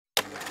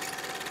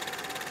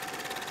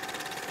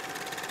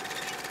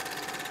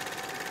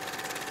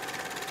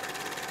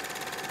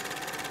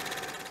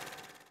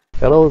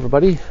Hello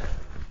everybody.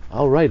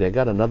 Alright, I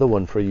got another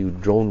one for you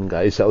drone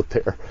guys out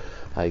there,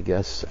 I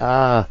guess.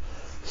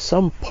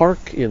 Some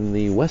park in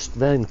the West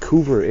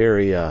Vancouver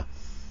area.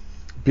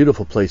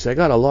 Beautiful place. I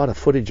got a lot of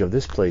footage of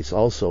this place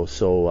also,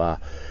 so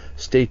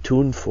stay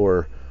tuned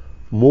for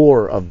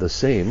more of the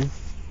same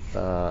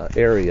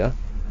area.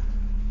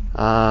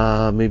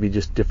 Maybe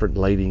just different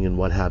lighting and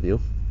what have you.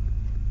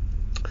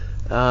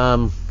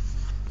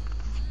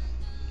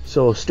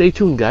 So stay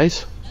tuned,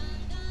 guys.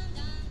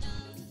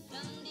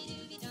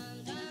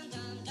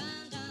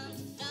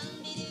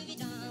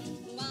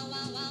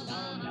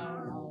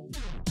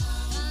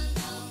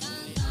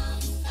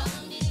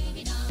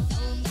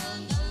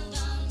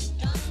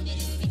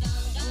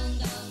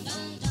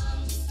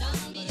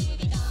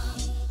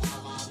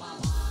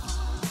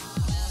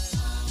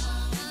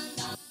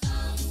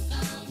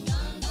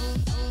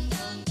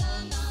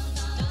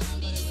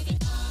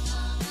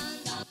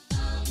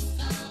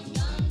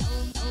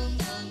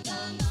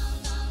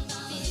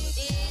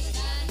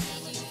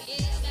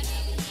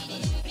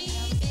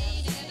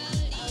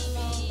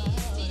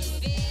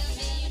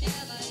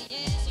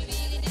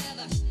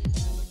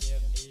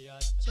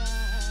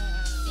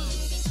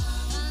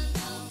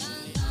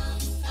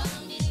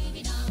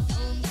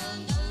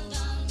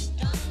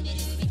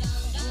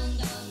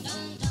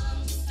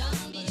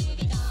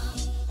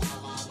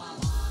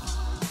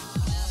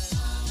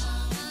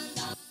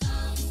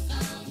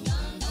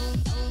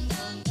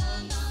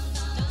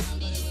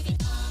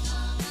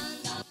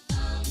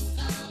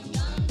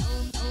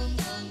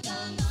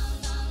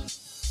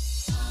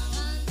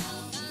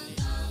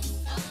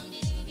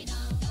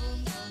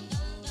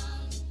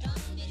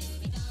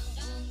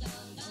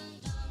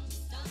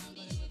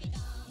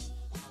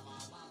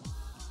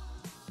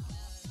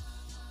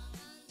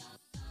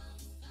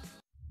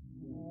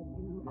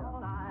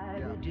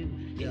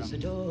 Yes,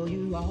 adore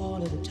you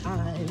all of the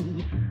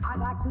time. I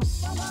like to.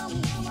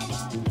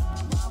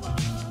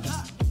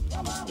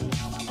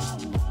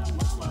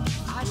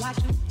 I like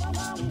to.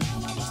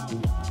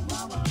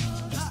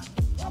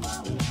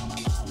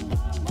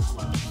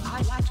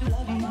 I like to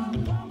love you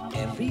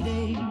every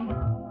day.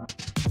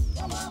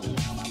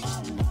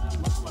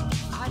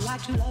 I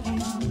like to love you,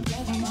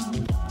 love you.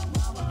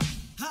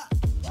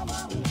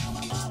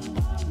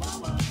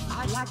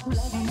 I like to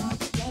love you.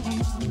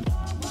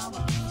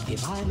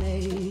 If I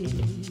may,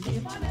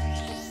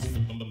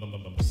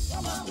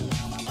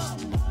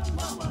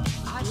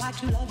 I'd like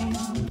to love you,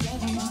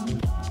 love you.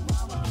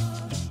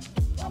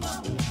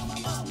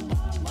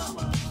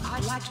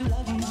 I'd like to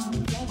love you,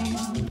 love you.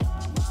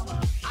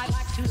 I'd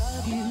like to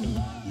love you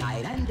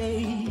night and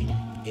day,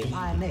 if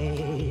I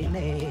may.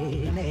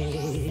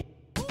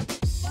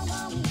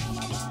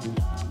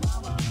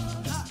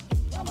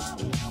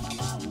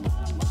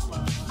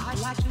 I'd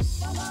like to.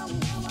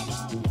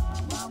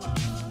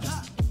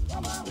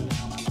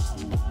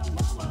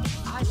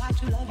 I'd like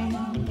to love you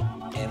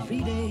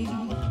every day.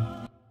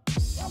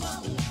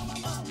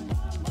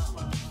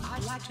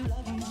 I'd like to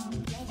love you,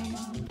 love you.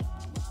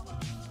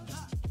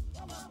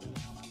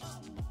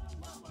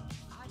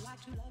 I'd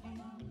like to love you,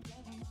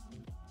 love you.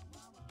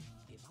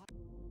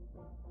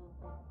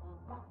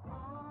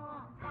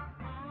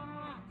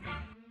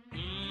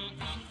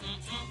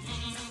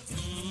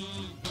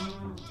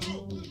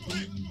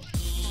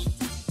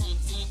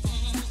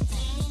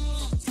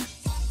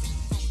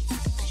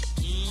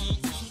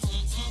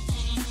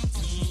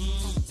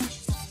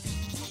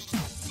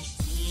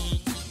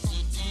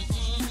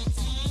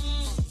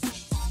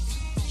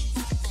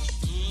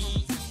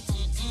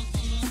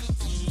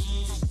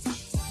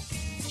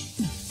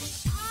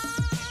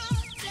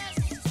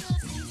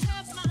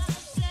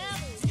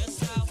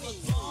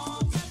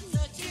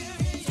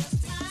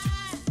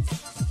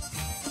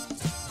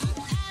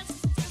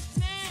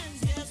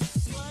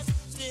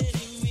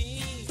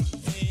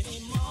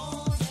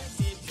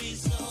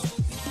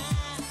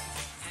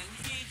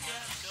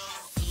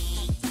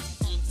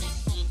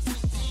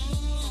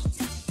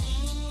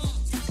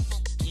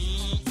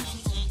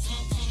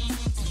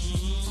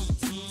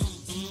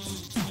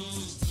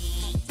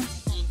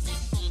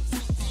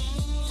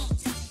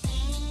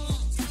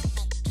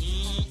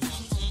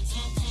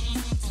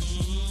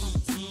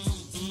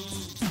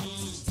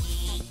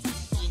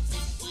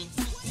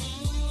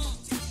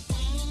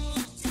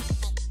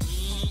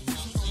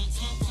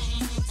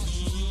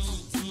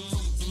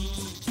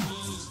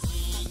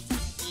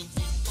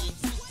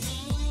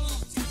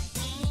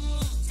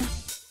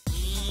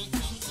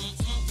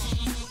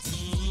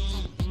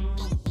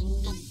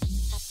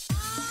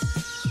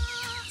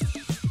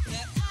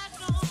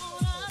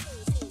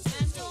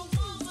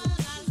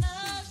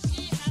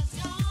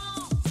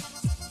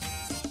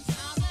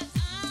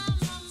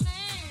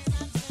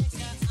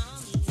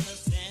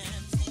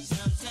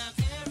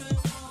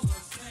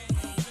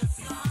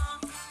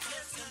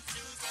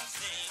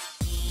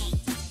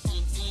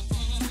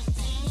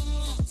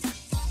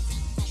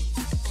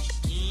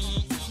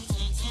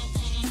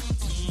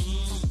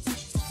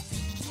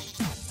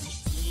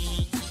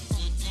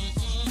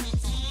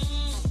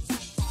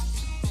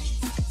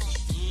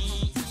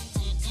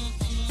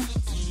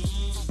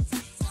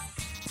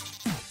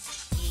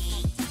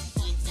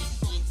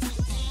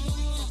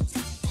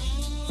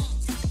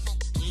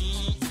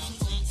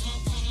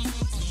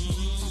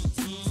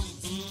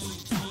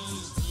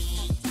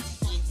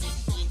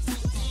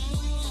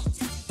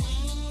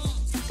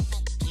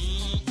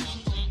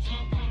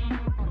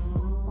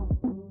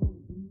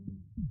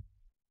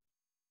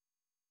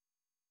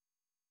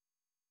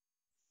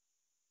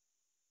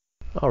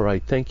 All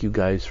right, thank you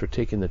guys for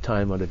taking the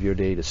time out of your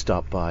day to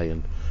stop by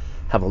and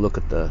have a look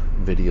at the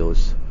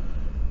videos.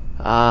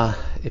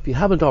 If you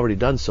haven't already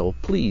done so,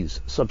 please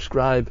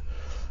subscribe.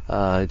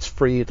 It's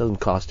free, it doesn't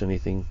cost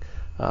anything.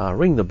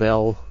 Ring the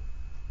bell,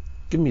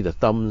 give me the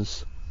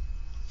thumbs.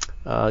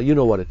 You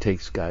know what it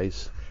takes,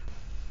 guys.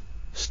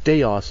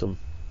 Stay awesome,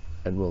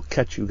 and we'll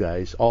catch you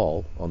guys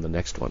all on the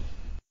next one.